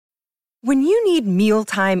When you need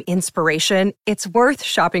mealtime inspiration, it's worth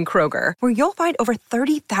shopping Kroger, where you'll find over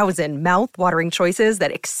 30,000 mouth-watering choices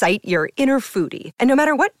that excite your inner foodie. And no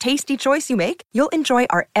matter what tasty choice you make, you'll enjoy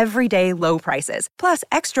our everyday low prices, plus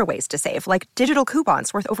extra ways to save, like digital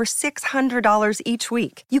coupons worth over $600 each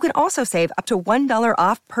week. You can also save up to $1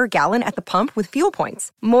 off per gallon at the pump with fuel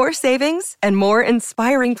points. More savings and more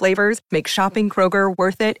inspiring flavors make shopping Kroger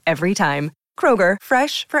worth it every time. Kroger,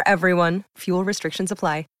 fresh for everyone. Fuel restrictions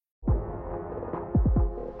apply.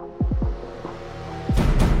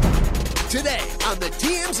 Today on the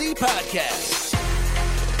TMZ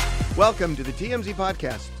Podcast. Welcome to the TMZ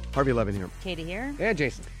Podcast. Harvey Levin here. Katie here. And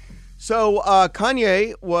Jason. So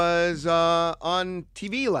Kanye was on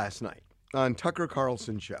TV last night on Tucker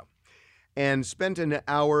Carlson's show and spent an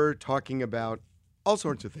hour talking about all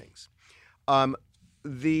sorts of things. One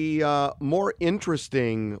of the more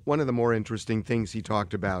interesting things he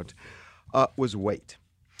talked about was weight.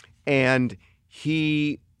 And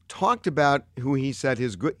he talked about who he said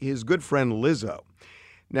his good friend Lizzo.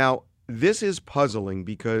 Now, this is puzzling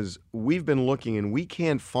because we've been looking and we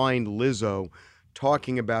can't find Lizzo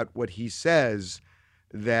talking about what he says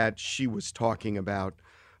that she was talking about.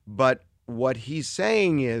 But what he's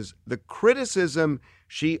saying is the criticism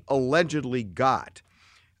she allegedly got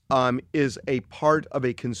is a part of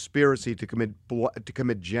a conspiracy to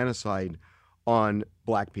commit genocide on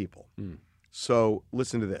black people. So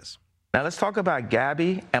listen to this. Now let's talk about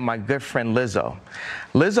Gabby and my good friend Lizzo.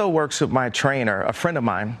 Lizzo works with my trainer, a friend of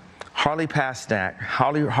mine, Harley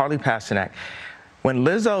Pasternak. When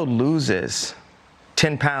Lizzo loses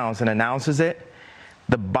 10 pounds and announces it,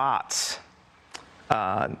 the bots,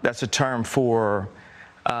 that's a term for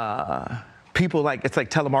people it's like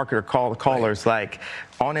telemarketer callers, like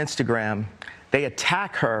on Instagram, they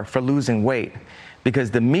attack her for losing weight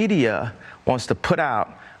because the media wants to put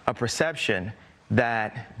out a perception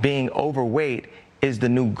that being overweight is the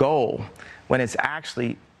new goal when it's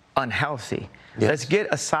actually unhealthy. Yes. Let's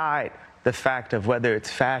get aside the fact of whether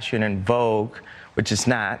it's fashion and Vogue, which is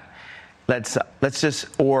not. Let's just,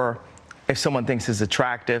 or if someone thinks it's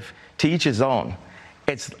attractive, to each his own.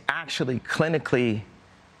 It's actually clinically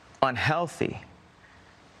unhealthy.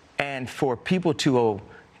 And for people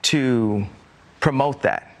to promote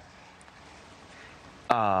that,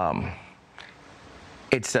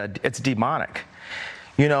 it's demonic.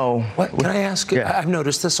 You know, what can I ask? Yeah. I've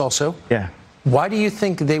noticed this also. Yeah. Why do you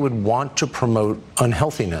think they would want to promote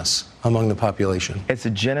unhealthiness among the population? It's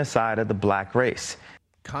a genocide of the black race.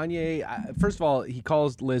 Kanye, first of all, he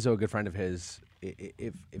calls Lizzo a good friend of his.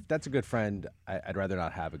 If that's a good friend, I'd rather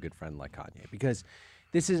not have a good friend like Kanye, because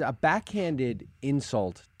this is a backhanded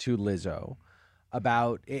insult to Lizzo.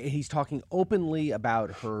 He's talking openly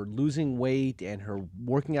about her losing weight and her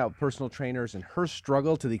working out with personal trainers and her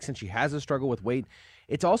struggle, to the extent she has a struggle with weight.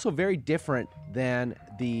 It's also very different than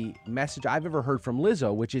the message I've ever heard from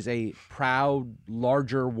Lizzo, which is a proud,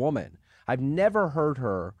 larger woman. I've never heard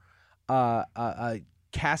her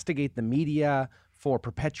castigate the media for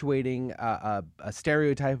perpetuating a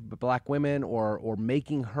stereotype of black women or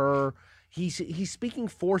making her. He's speaking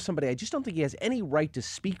for somebody I just don't think he has any right to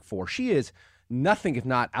speak for. She is nothing if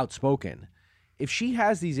not outspoken. If she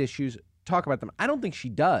has these issues, talk about them. I don't think she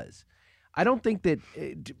does. I don't think that,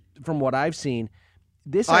 from what I've seen,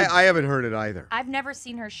 I haven't heard it either. I've never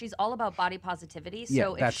seen her. She's all about body positivity.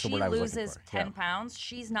 So if she loses 10 pounds,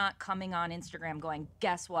 she's not coming on Instagram going,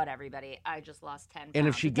 guess what, everybody? I just lost 10 pounds. And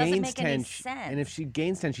if she it doesn't gains make 10, any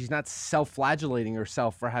sense. she's not self-flagellating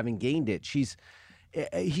herself for having gained it. He's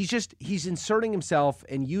inserting himself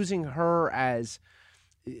and using her as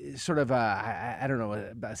sort of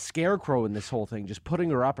a scarecrow in this whole thing, just putting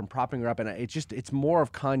her up and propping her up. And it's more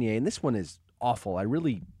of Kanye. And this one is awful. I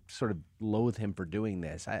really sort of loathe him for doing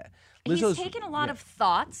this. He's taken a lot of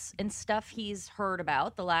thoughts and stuff he's heard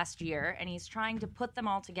about the last year, and he's trying to put them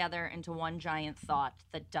all together into one giant thought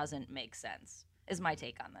that doesn't make sense, is my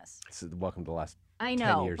take on this. Welcome to the last 10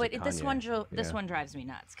 years but of this Kanye. one drives me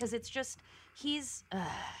nuts, because it's just, he's...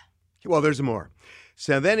 Well, there's more.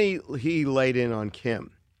 So then he laid in on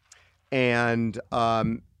Kim and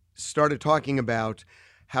started talking about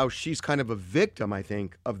how she's kind of a victim, I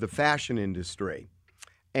think, of the fashion industry,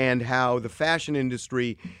 and how the fashion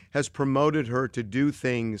industry has promoted her to do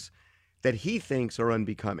things that he thinks are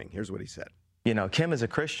unbecoming. Here's what he said. You know, Kim is a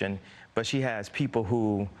Christian, but she has people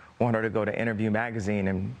who want her to go to Interview magazine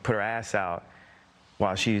and put her ass out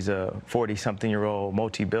while she's a 40-something-year-old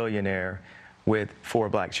multi-billionaire with 4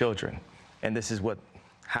 black children. And this is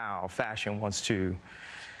how fashion wants to,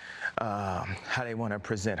 how they want to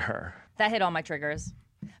present her. That hit all my triggers,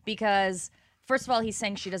 because first of all, he's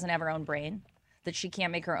saying she doesn't have her own brain. that she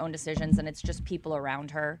can't make her own decisions and it's just people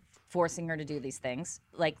around her forcing her to do these things.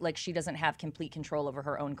 Like she doesn't have complete control over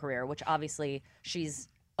her own career, which obviously she's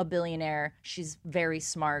a billionaire. She's very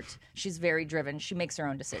smart. She's very driven. She makes her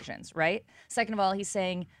own decisions, right? Second of all, he's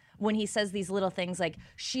saying when he says these little things like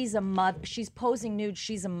she's a mother, she's posing nude,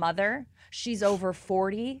 she's a mother, she's over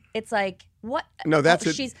 40. It's like, what? No, that's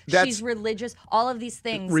it. She's religious. All of these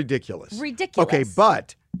things. Ridiculous. Ridiculous. Okay,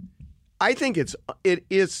 but I think it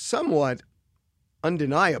is somewhat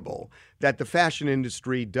undeniable that the fashion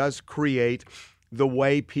industry does create the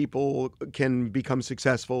way people can become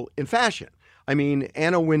successful in fashion. I mean,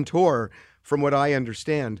 Anna Wintour, from what I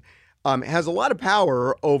understand, has a lot of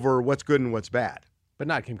power over what's good and what's bad. But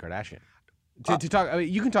not Kim Kardashian. To talk, I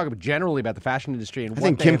mean, you can talk generally about the fashion industry and I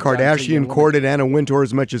think Kim Kardashian courted Anna Wintour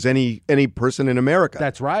as much as any person in America.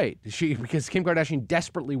 That's right. Because Kim Kardashian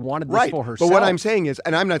desperately wanted this for herself. But what I'm saying is,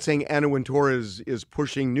 and I'm not saying Anna Wintour is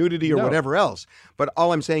pushing nudity or whatever else, but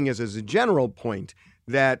all I'm saying is, as a general point,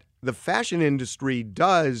 that the fashion industry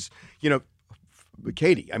does,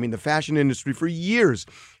 Katie, I mean, the fashion industry for years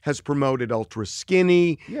has promoted ultra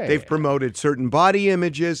skinny. They've promoted certain body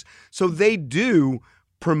images. So they do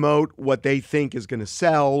promote what they think is going to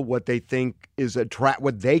sell, what they think is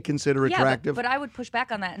what they consider attractive. But I would push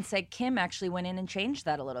back on that and say Kim actually went in and changed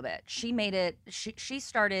that a little bit. She made it. She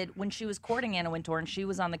started when she was courting Anna Wintour and she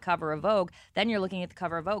was on the cover of Vogue. Then you're looking at the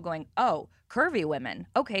cover of Vogue, going, "Oh, curvy women.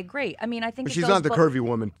 Okay, great." I mean, I think but she's not the curvy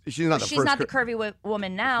woman. She's not the she's first. not the curvy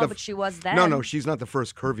woman now, but she was then. No, she's not the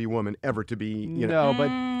first curvy woman ever to be. No,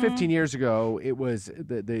 but 15 years ago, it was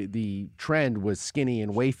the trend was skinny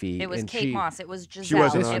and wafy. It was and Kate Moss. It was Giselle. She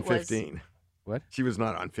wasn't on it 15. What? She was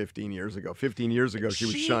not on 15 years ago. 15 years ago, she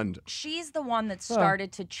was shunned. She's the one that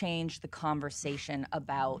started to change the conversation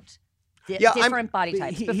about different body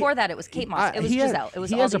types. Before that, it was Kate Moss. It was Giselle. It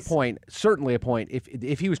was he has a point, certainly a point.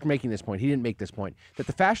 If he was making this point, he didn't make this point, that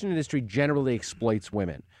the fashion industry generally exploits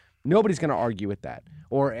women. Nobody's going to argue with that,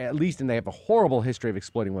 or at least, and they have a horrible history of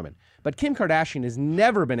exploiting women. But Kim Kardashian has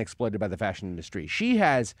never been exploited by the fashion industry. She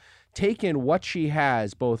has taken what she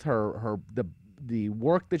has, both the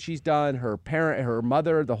work that she's done, her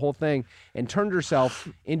mother, the whole thing, and turned herself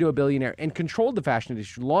into a billionaire and controlled the fashion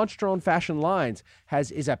industry, launched her own fashion lines,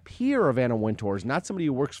 is a peer of Anna Wintour's, not somebody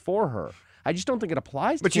who works for her. I just don't think it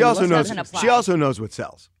applies to But Kim. she also knows what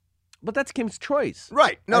sells. But that's Kim's choice.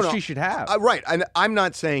 Right. No. She should have. Right. And I'm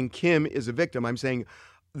not saying Kim is a victim. I'm saying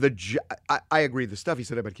I agree. The stuff he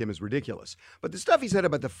said about Kim is ridiculous. But the stuff he said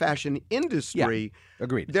about the fashion industry,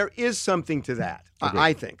 agreed. There is something to that.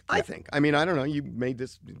 I think. I mean, I don't know. You may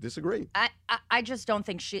disagree. I just don't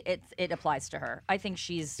think it applies to her. I think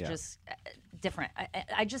she's just different.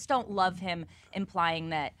 I just don't love him implying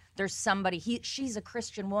that there's somebody. She's a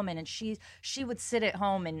Christian woman and she would sit at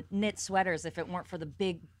home and knit sweaters if it weren't for the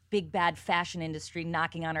big bad fashion industry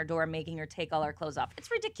knocking on her door, making her take all her clothes off. It's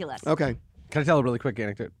ridiculous. Okay. Can I tell a really quick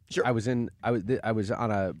anecdote? Sure. I was on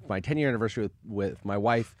my 10-year anniversary with my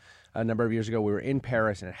wife a number of years ago. We were in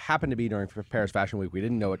Paris, and it happened to be during Paris Fashion Week. We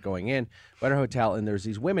didn't know it going in. We're at our hotel, and there's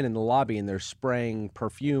these women in the lobby, and they're spraying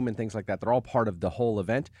perfume and things like that. They're all part of the whole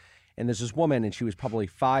event. And there's this woman, and she was probably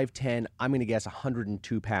 5'10", I'm going to guess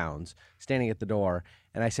 102 pounds, standing at the door.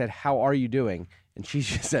 And I said, "How are you doing?" And she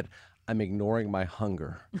just said, "I'm ignoring my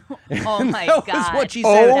hunger." Oh my God! God! Was what she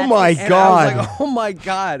said. Oh my God! And I was like, "Oh my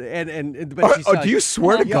God!" But she said, do you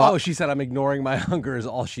swear to God? Oh, she said, "I'm ignoring my hunger," is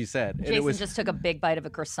all she said. And Jason just took a big bite of a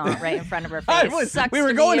croissant right in front of her face. We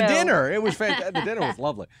were going to dinner. It was fantastic. The dinner was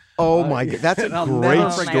lovely. Oh my God! That's a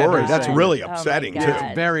great story. That's really upsetting too.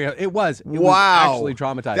 It was Wow! Actually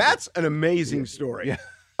traumatizing. That's an amazing story. Yeah.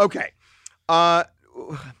 Okay.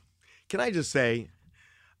 Can I just say,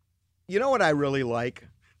 you know what I really like?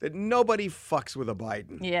 That nobody fucks with a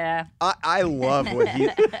Biden. Yeah. I love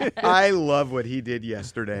what he did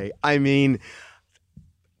yesterday. I mean,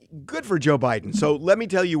 good for Joe Biden. So let me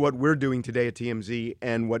tell you what we're doing today at TMZ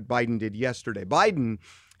and what Biden did yesterday. Biden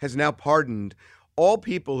has now pardoned all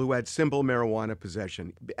people who had simple marijuana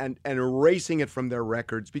possession and erasing it from their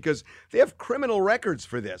records because they have criminal records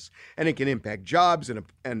for this. And it can impact jobs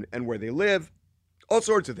and where they live, all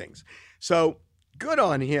sorts of things. So good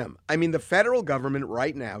on him. I mean, the federal government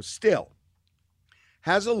right now still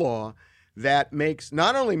has a law that makes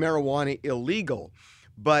not only marijuana illegal,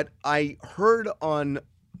 but I heard on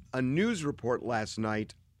a news report last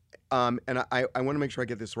night, and I want to make sure I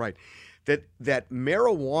get this right, that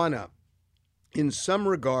marijuana, in some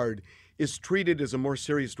regard, is treated as a more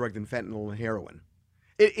serious drug than fentanyl and heroin.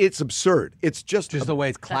 It's absurd. It's just the way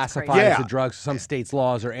it's classified as a drug. Some states'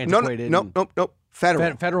 laws are antiquated. No.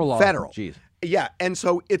 Federal. Federal law. Federal. Jeez. Yeah, and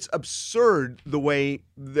so it's absurd the way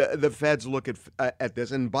the feds look at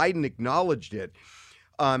this, and Biden acknowledged it.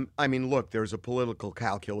 I mean, look, there's a political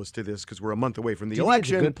calculus to this because we're a month away from the Do you think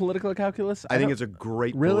election. it's a good political calculus? I think it's a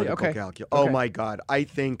great Really? political Okay. calculus. Okay. Oh my God, I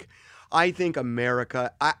think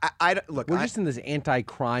America. Look. We're just in this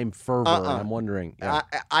anti-crime fervor, and I'm wondering. Yeah.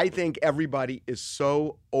 I think everybody is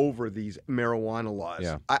so over these marijuana laws.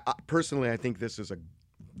 Yeah. Personally, I think this is a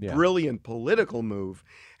Yeah. brilliant political move,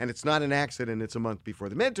 and it's not an accident. It's a month before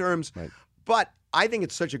the midterms, Right. but I think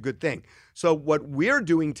it's such a good thing. So what we're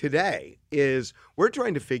doing today is we're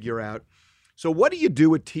trying to figure out, so what do you do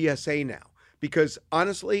with TSA now? Because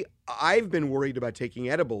honestly, I've been worried about taking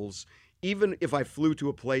edibles, even if I flew to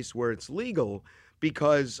a place where it's legal,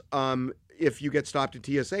 because if you get stopped at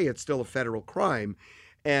TSA, it's still a federal crime.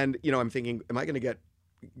 And, I'm thinking, am I going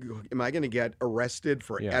to get arrested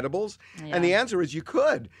for edibles? Yeah. And the answer is you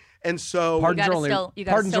could. And so Pardons gotta are only, still- you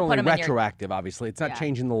gotta pardons still are put only 'em in your- retroactive, obviously. It's not Yeah.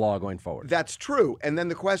 changing the law going forward. that's true. And then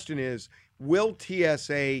the question is, will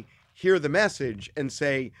TSA hear the message and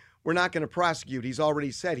say, we're not going to prosecute? He's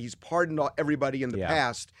already said he's pardoned everybody in the Yeah.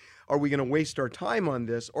 past. Are we going to waste our time on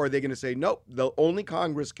this? Or are they going to say, nope, only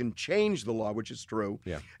Congress can change the law, which is true,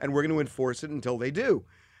 Yeah. and we're going to enforce it until they do?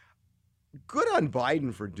 Good on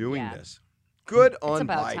Biden for doing Yeah. this. Good It's on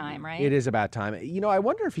about Biden. time, right? It is about time. I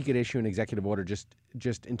wonder if he could issue an executive order just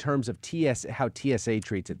in terms of how TSA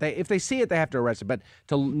treats it. If they see it, they have to arrest it, but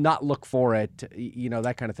to not look for it,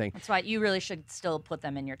 that kind of thing. That's why you really should still put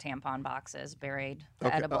them in your tampon boxes, buried. The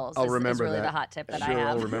Okay, edibles I'll is remember really that. the hot tip that I Sure, have.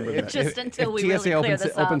 I'll remember that. Just until we If really TSA clear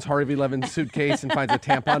this up. opens Harvey Levin's suitcase and finds a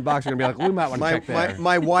tampon box, you're going to be like, we might want to check there.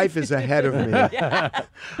 My wife is ahead of me.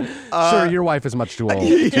 Sir, your wife is much too old. to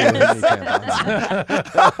need tampons.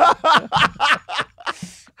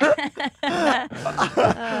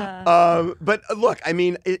 But look, I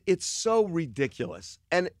mean, it's so ridiculous.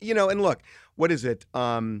 And, and look, what is it?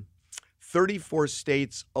 34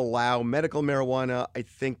 states allow medical marijuana. I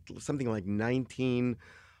think something like 19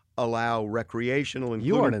 allow recreational.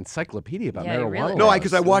 You are an including- encyclopedia about Yeah, you marijuana. really No, laws.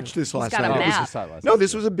 because I watched this last got a night. map. It was- This is last No, night.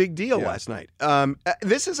 this was a big deal Yeah. last night.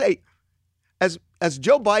 This is as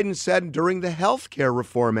Joe Biden said during the Health Care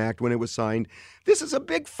Reform Act when it was signed, this is a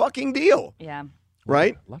big fucking deal, Yeah.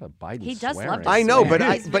 right? A lot of Biden He does love swearing. to I know,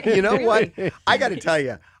 swear. but you know what? I got to tell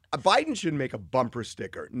you, Biden should make a bumper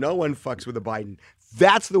sticker. No one fucks with a Biden.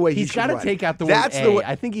 That's the way He's should got to run. take out the That's word the A. way.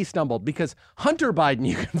 I think he stumbled because Hunter Biden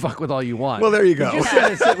you can fuck with all you want. Well, there you go. We should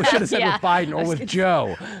have said Yeah. with Biden or with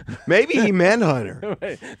Joe. Maybe he meant Hunter.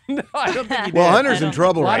 No, I don't think he did. Well, Hunter's I in don't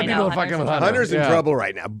trouble a lot right of now. people know, are fucking with Hunter's in Hunter. Hunter's in Yeah. trouble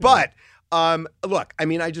right now. But look, I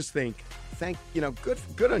mean, I just think,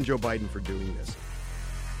 good on Joe Biden for doing this.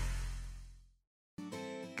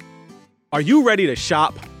 Are you ready to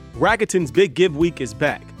shop? Rakuten's Big Give Week is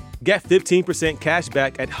back. Get 15% cash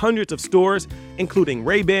back at hundreds of stores, including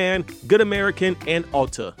Ray-Ban, Good American, and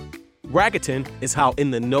Ulta. Rakuten is how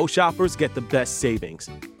in-the-know shoppers get the best savings.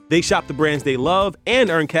 They shop the brands they love and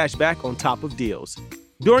earn cash back on top of deals.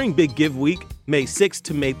 During Big Give Week, May 6th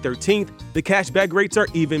to May 13th, the cashback rates are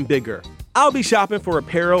even bigger. I'll be shopping for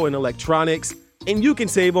apparel and electronics, and you can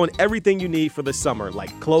save on everything you need for the summer,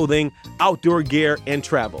 like clothing, outdoor gear, and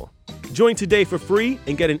travel. Join today for free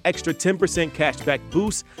and get an extra 10% cashback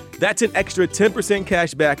boost. That's an extra 10%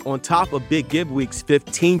 cashback on top of Big Give Week's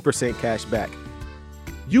 15% cashback.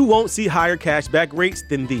 You won't see higher cashback rates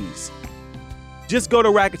than these. Just go to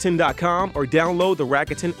Rakuten.com or download the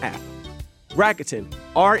Rakuten app. Rakuten,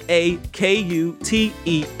 Rakuten.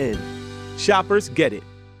 Shoppers get it.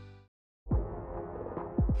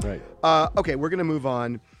 Right. Okay, we're going to move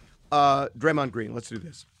on. Draymond Green, let's do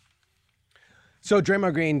this. So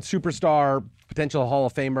Draymond Green, superstar, potential Hall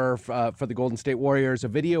of Famer for the Golden State Warriors. A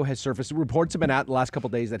video has surfaced. Reports have been out the last couple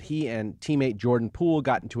of days that he and teammate Jordan Poole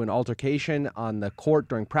got into an altercation on the court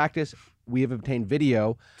during practice. We have obtained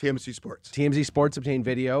video. TMZ Sports. TMZ Sports obtained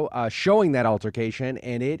video showing that altercation,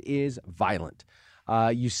 and it is violent.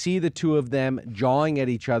 You see the two of them jawing at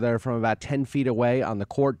each other from about 10 feet away on the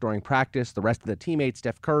court during practice. The rest of the teammates,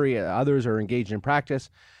 Steph Curry, others are engaged in practice.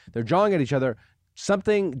 They're jawing at each other.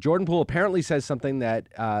 Jordan Poole apparently says something that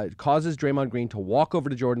causes Draymond Green to walk over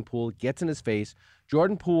to Jordan Poole, gets in his face.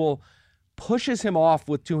 Jordan Poole pushes him off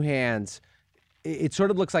with two hands. It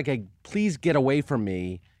sort of looks like a please get away from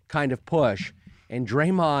me kind of push. And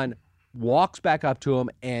Draymond walks back up to him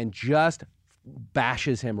and just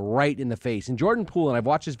bashes him right in the face. And Jordan Poole, and I've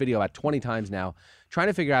watched this video about 20 times now, trying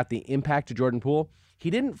to figure out the impact to Jordan Poole. He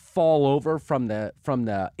didn't fall over from the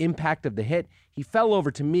impact of the hit. He fell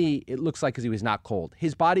over, to me, it looks like, because he was not cold.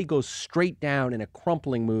 His body goes straight down in a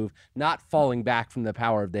crumpling move, not falling back from the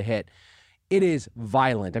power of the hit. It is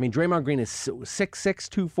violent. I mean, Draymond Green is 6'6",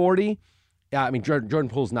 240. Yeah, I mean, Jordan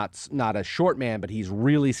Poole's not a short man, but he's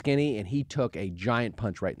really skinny, and he took a giant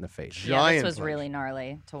punch right in the face. Yeah, Giant this was punch. really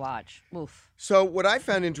gnarly to watch. Oof. So what I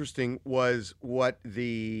found interesting was what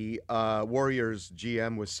the Warriors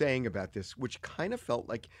GM was saying about this, which kind of felt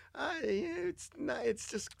like it's not. It's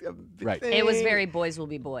just a Right. thing. It was very boys will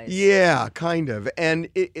be boys. Yeah, kind of. And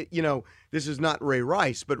this is not Ray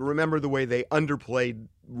Rice, but remember the way they underplayed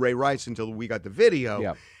Ray Rice until we got the video.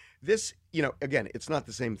 Yeah. This, again, it's not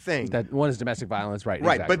the same thing. That one is domestic violence, right?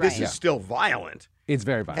 Right, exactly. but this Right. is still violent. It's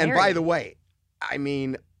very violent. And by the way, I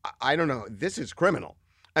mean, I don't know. This is criminal.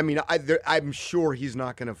 I mean, I'm sure he's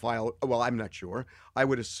not going to file. Well, I'm not sure. I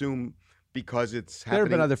would assume because it's happening. There have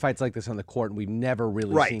been other fights like this on the court, and we've never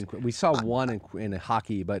really Right. seen. We saw one in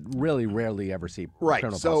hockey, but really rarely ever see Right.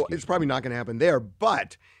 criminal So prosecution. it's probably not going to happen there.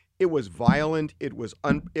 But it was violent. It was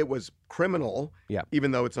criminal. Yeah.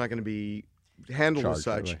 Even though it's not going to be handled as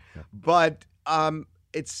Charged, such. right, yeah. But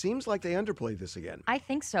it seems like they underplayed this again. I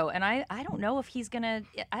think so, and I don't know if he's gonna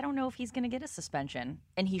get a suspension,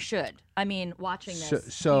 and he should. I mean, watching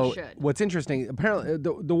this, So he should. what's interesting, apparently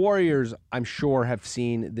the Warriors, I'm sure, have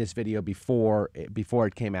seen this video before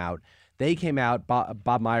it came out. They came out,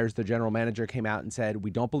 Bob Myers, the general manager, came out and said,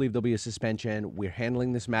 we don't believe there'll be a suspension. We're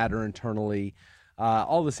handling this matter internally.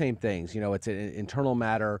 All the same things. It's an internal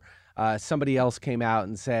matter. Somebody else came out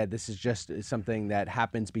and said this is just something that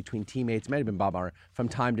happens between teammates, might have been Bob Myers, from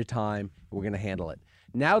time to time. We're going to handle it.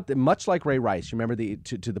 Now, much like Ray Rice, remember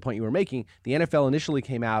to the point you were making, the NFL initially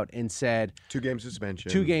came out and said 2-game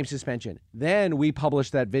suspension. 2-game suspension. Then we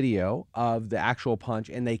published that video of the actual punch,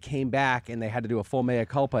 and they came back and they had to do a full mea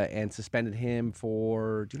culpa and suspended him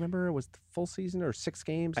for, do you remember, it was the full season or 6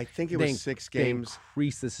 games? I think it was 6 games. They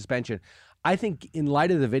increased the suspension. I think in light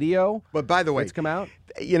of the video, But by the way, that's come out.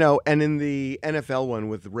 And in the NFL one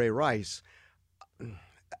with Ray Rice,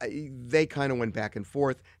 they kind of went back and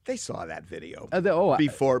forth. They saw that video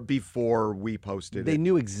before we posted They it.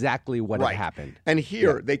 knew exactly what Right. had happened. And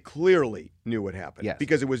here, they clearly knew what happened Yes.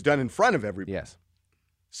 because it was done in front of everybody. Yes.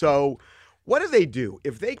 So what do they do?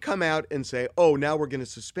 If they come out and say, oh, now we're going to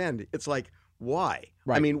suspend, it's like, why? I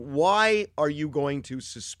Right. mean, why are you going to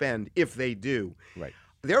suspend if they do? Right.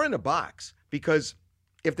 They're in a box because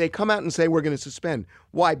if they come out and say we're going to suspend,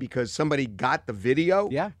 why? Because somebody got the video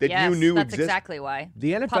Yeah. that yes, you knew that's existed? exactly why.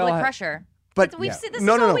 The NFL Public ha- pressure. But We've seen this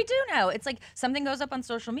No, is no, all no. we do now. It's like something goes up on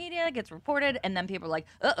social media, gets reported, and then people are like,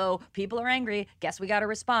 "Uh-oh, people are angry. Guess we got to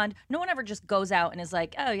respond." No one ever just goes out and is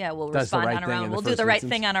like, "Oh yeah, we'll Does the respond right on our thing own. in the We'll do first the right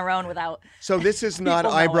instance." thing on our own without." So this is not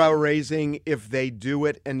People knowing. eyebrow raising if they do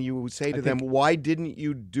it and you say to them, why didn't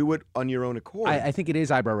you do it on your own accord? I think it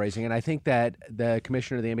is eyebrow raising, and I think that the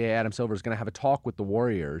commissioner of the NBA, Adam Silver, is going to have a talk with the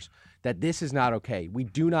Warriors that this is not okay. We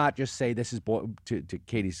do not just say this is to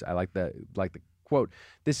Katie's. I like the quote.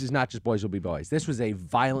 This is not just boys will be boys. This was a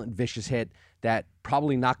violent, vicious hit that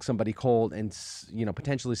probably knocked somebody cold and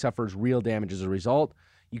potentially suffers real damage as a result.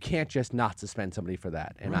 You can't just not suspend somebody for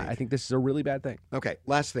that, and I think this is a really bad thing. Okay,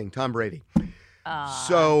 last thing, Tom Brady.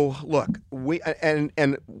 So look, we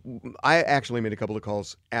and I actually made a couple of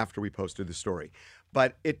calls after we posted the story,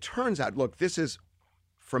 but it turns out, look, this is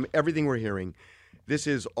from everything we're hearing, this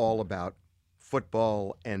is all about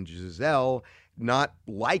football and Giselle not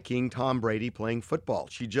liking Tom Brady playing football.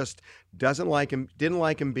 She just doesn't like him, didn't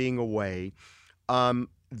like him being away.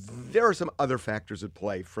 There are some other factors at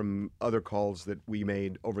play from other calls that we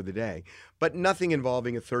made over the day, but nothing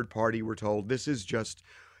involving a third party, we're told. This is just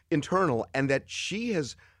internal, and that she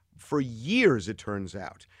has, for years, it turns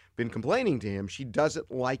out, been complaining to him. She doesn't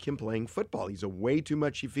like him playing football. He's way too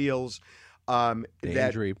much, she feels.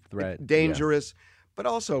 Injury threat. Dangerous. But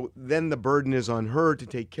also, then the burden is on her to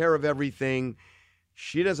take care of everything.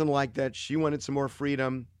 She doesn't like that. She wanted some more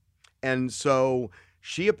freedom. And so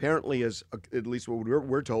she apparently is, at least what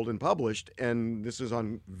we're told and published, and this is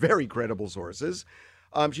on very credible sources,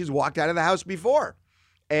 she's walked out of the house before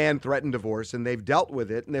and threatened divorce, and they've dealt with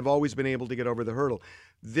it, and they've always been able to get over the hurdle.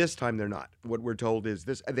 This time they're not. What we're told is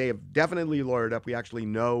this: they have definitely lawyered up. We actually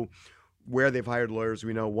know where they've hired lawyers.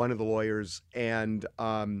 We know one of the lawyers, and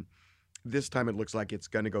this time it looks like it's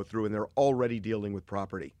going to go through, and they're already dealing with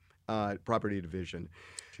property division.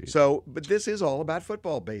 Jeez. So, but this is all about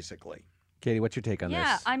football, basically. Katie, what's your take on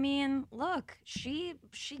Yeah, this? I mean, look, she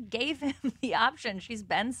gave him the option. She's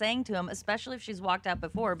been saying to him, especially if she's walked out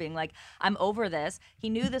before, being like, I'm over this. He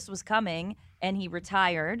knew this was coming, and he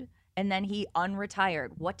retired, and then he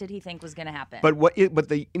unretired. What did he think was going to happen? But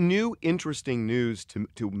the new interesting news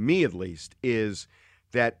to me at least is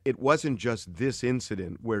that it wasn't just this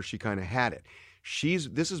incident where she kind of had it.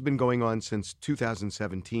 This has been going on since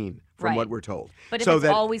 2017, from Right. what we're told. But if so it's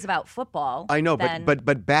always about football, I know, then...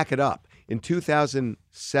 but back it up. In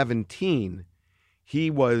 2017, he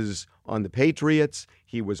was on the Patriots.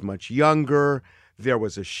 He was much younger. There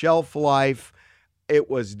was a shelf life. It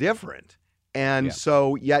was different. And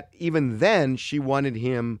so yet even then she wanted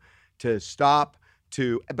him to stop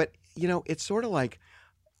but it's sort of like,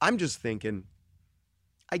 I'm just thinking,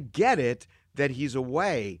 I get it that he's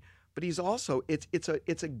away, but he's also,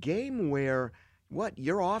 it's a game where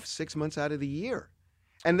you're off 6 months out of the year.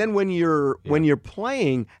 And then when you're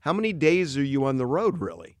playing, how many days are you on the road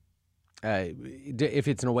really? If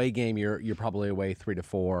it's an away game, you're probably away 3 to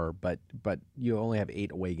 4, but you only have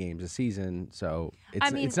 8 away games a season, so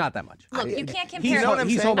it's not that much. Look, you can't compare.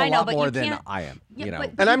 He's home a lot more than I am.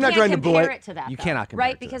 But and I'm not trying to compare it to that. You though, cannot compare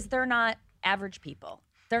right? it to Because they're not average people.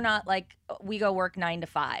 They're not like we go work 9 to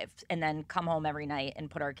 5 and then come home every night and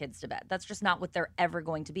put our kids to bed. That's just not what they're ever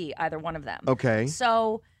going to be, either one of them. Okay.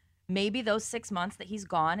 So maybe those 6 months that he's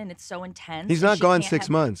gone and it's so intense. He's not gone 6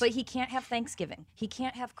 months. But he can't have Thanksgiving. He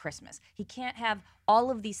can't have Christmas. He can't have all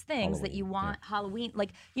of these things that you want. Halloween.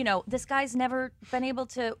 Like, this guy's never been able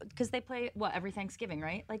to, because they play, every Thanksgiving,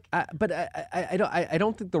 right? Like, but I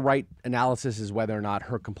don't think the right analysis is whether or not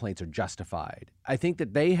her complaints are justified. I think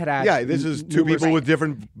that they had asked. Yeah, this is two people with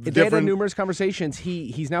different. They had numerous conversations.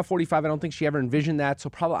 He's now 45. I don't think she ever envisioned that. So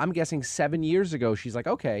probably, I'm guessing 7 years ago, she's like,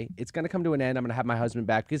 okay, it's going to come to an end. I'm going to have my husband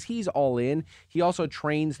back because he's all in. He also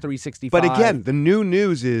trains 365. But again, the new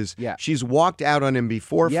news is she's walked out on him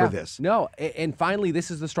before for this. No, and finally,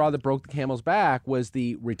 this is the straw that broke the camel's back was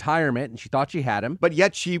the retirement, and she thought she had him. But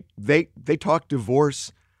yet they talked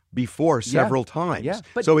divorce before several times. Yeah,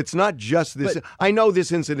 so it's not just this. I know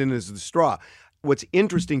this incident is the straw. What's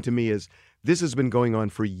interesting to me is this has been going on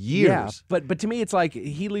for years. Yeah, but to me, it's like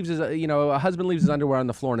he leaves his, a husband leaves his underwear on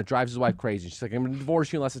the floor, and it drives his wife crazy. She's like, I'm going to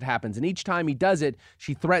divorce you unless it happens. And each time he does it,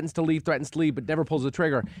 she threatens to leave, but never pulls the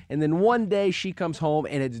trigger. And then one day she comes home,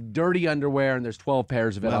 and it's dirty underwear, and there's 12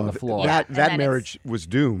 pairs of it on the floor. That marriage was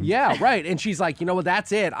doomed. Yeah, right. And she's like,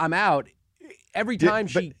 that's it. I'm out. Every time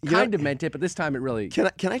she kind of meant it, but this time it really... Can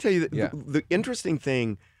I tell you that the interesting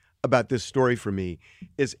thing about this story for me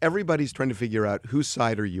is everybody's trying to figure out whose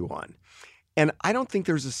side are you on. And I don't think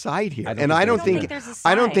there's a side here. I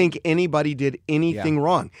don't think anybody did anything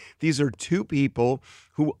wrong. These are two people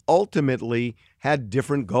who ultimately had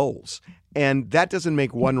different goals. And that doesn't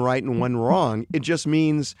make one right and one wrong. It just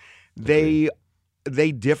means they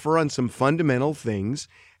differ on some fundamental things,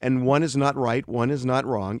 and one is not right, one is not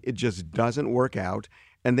wrong. It just doesn't work out,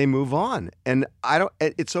 and they move on. And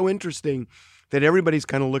it's so interesting that everybody's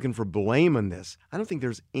kind of looking for blame on this. I don't think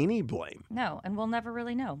there's any blame. No, and we'll never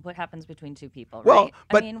really know what happens between two people, right?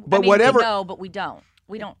 Well, but whatever. We know, but we don't.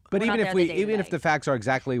 We don't. But even if the facts are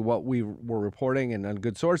exactly what we were reporting and on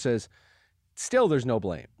good sources, still there's no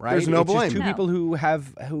blame, right? There's no blame. Just two people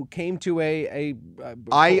who came to a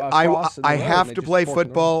I have to play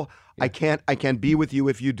football. Yeah. I can't be with you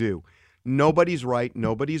if you do. Nobody's right.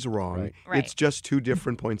 Nobody's wrong. Right. It's just two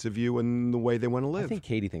different points of view and the way they want to live. I think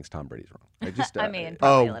Katie thinks Tom Brady's wrong. I probably a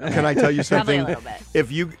little bit. Can I tell you something? Probably a little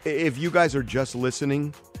bit. If you guys are just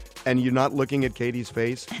listening and you're not looking at Katie's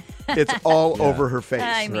face, it's all over her face.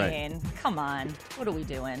 I mean, come on. What are we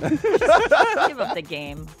doing? Just give up the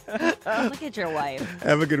game. Look at your wife.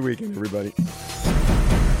 Have a good weekend, everybody.